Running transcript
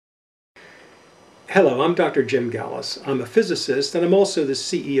Hello, I'm Dr. Jim Gallas. I'm a physicist and I'm also the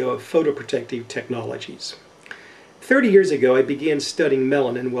CEO of Photoprotective Technologies. 30 years ago, I began studying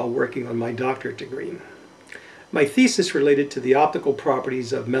melanin while working on my doctorate degree. My thesis related to the optical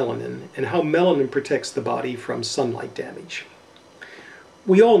properties of melanin and how melanin protects the body from sunlight damage.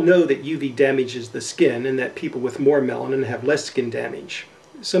 We all know that UV damages the skin and that people with more melanin have less skin damage.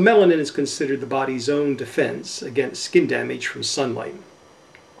 So melanin is considered the body's own defense against skin damage from sunlight.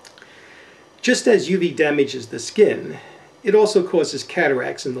 Just as UV damages the skin, it also causes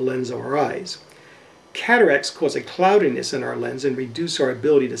cataracts in the lens of our eyes. Cataracts cause a cloudiness in our lens and reduce our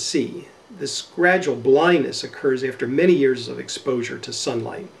ability to see. This gradual blindness occurs after many years of exposure to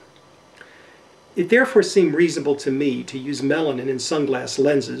sunlight. It therefore seemed reasonable to me to use melanin in sunglass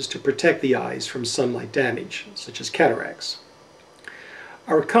lenses to protect the eyes from sunlight damage, such as cataracts.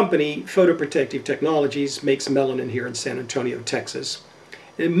 Our company, Photoprotective Technologies, makes melanin here in San Antonio, Texas.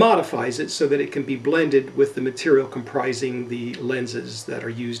 It modifies it so that it can be blended with the material comprising the lenses that are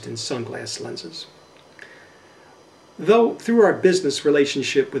used in sunglass lenses. Though through our business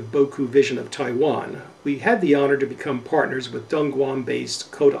relationship with Bocuvision of Taiwan, we had the honor to become partners with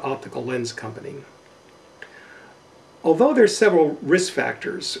Dongguan-based Coda Optical Lens Company. Although there are several risk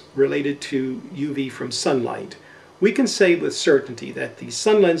factors related to UV from sunlight, we can say with certainty that the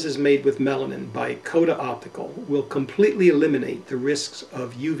sun lenses made with melanin by Coda Optical will completely eliminate the risks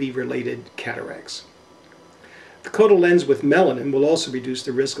of UV-related cataracts. The Coda lens with melanin will also reduce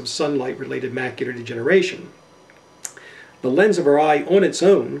the risk of sunlight-related macular degeneration. The lens of our eye on its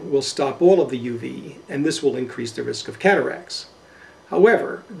own will stop all of the UV, and this will increase the risk of cataracts.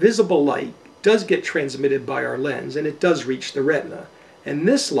 However, visible light does get transmitted by our lens, and it does reach the retina. And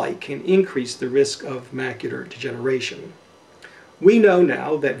this light can increase the risk of macular degeneration. We know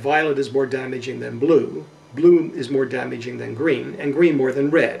now that violet is more damaging than blue, blue is more damaging than green, and green more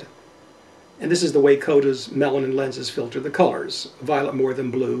than red. And this is the way Coda's melanin lenses filter the colors: violet more than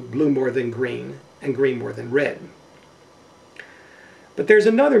blue, blue more than green, and green more than red. But there's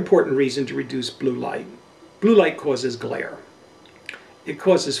another important reason to reduce blue light. Blue light causes glare. It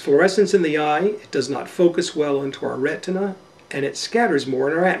causes fluorescence in the eye, it does not focus well into our retina, and it scatters more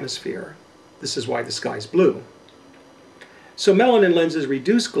in our atmosphere. This is why the sky is blue. So melanin lenses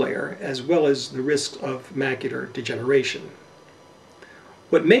reduce glare as well as the risk of macular degeneration.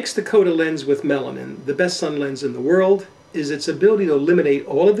 What makes the Coda lens with melanin the best sun lens in the world is its ability to eliminate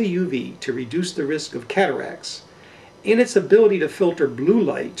all of the UV to reduce the risk of cataracts, and its ability to filter blue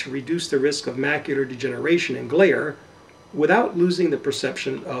light to reduce the risk of macular degeneration and glare without losing the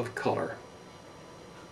perception of color.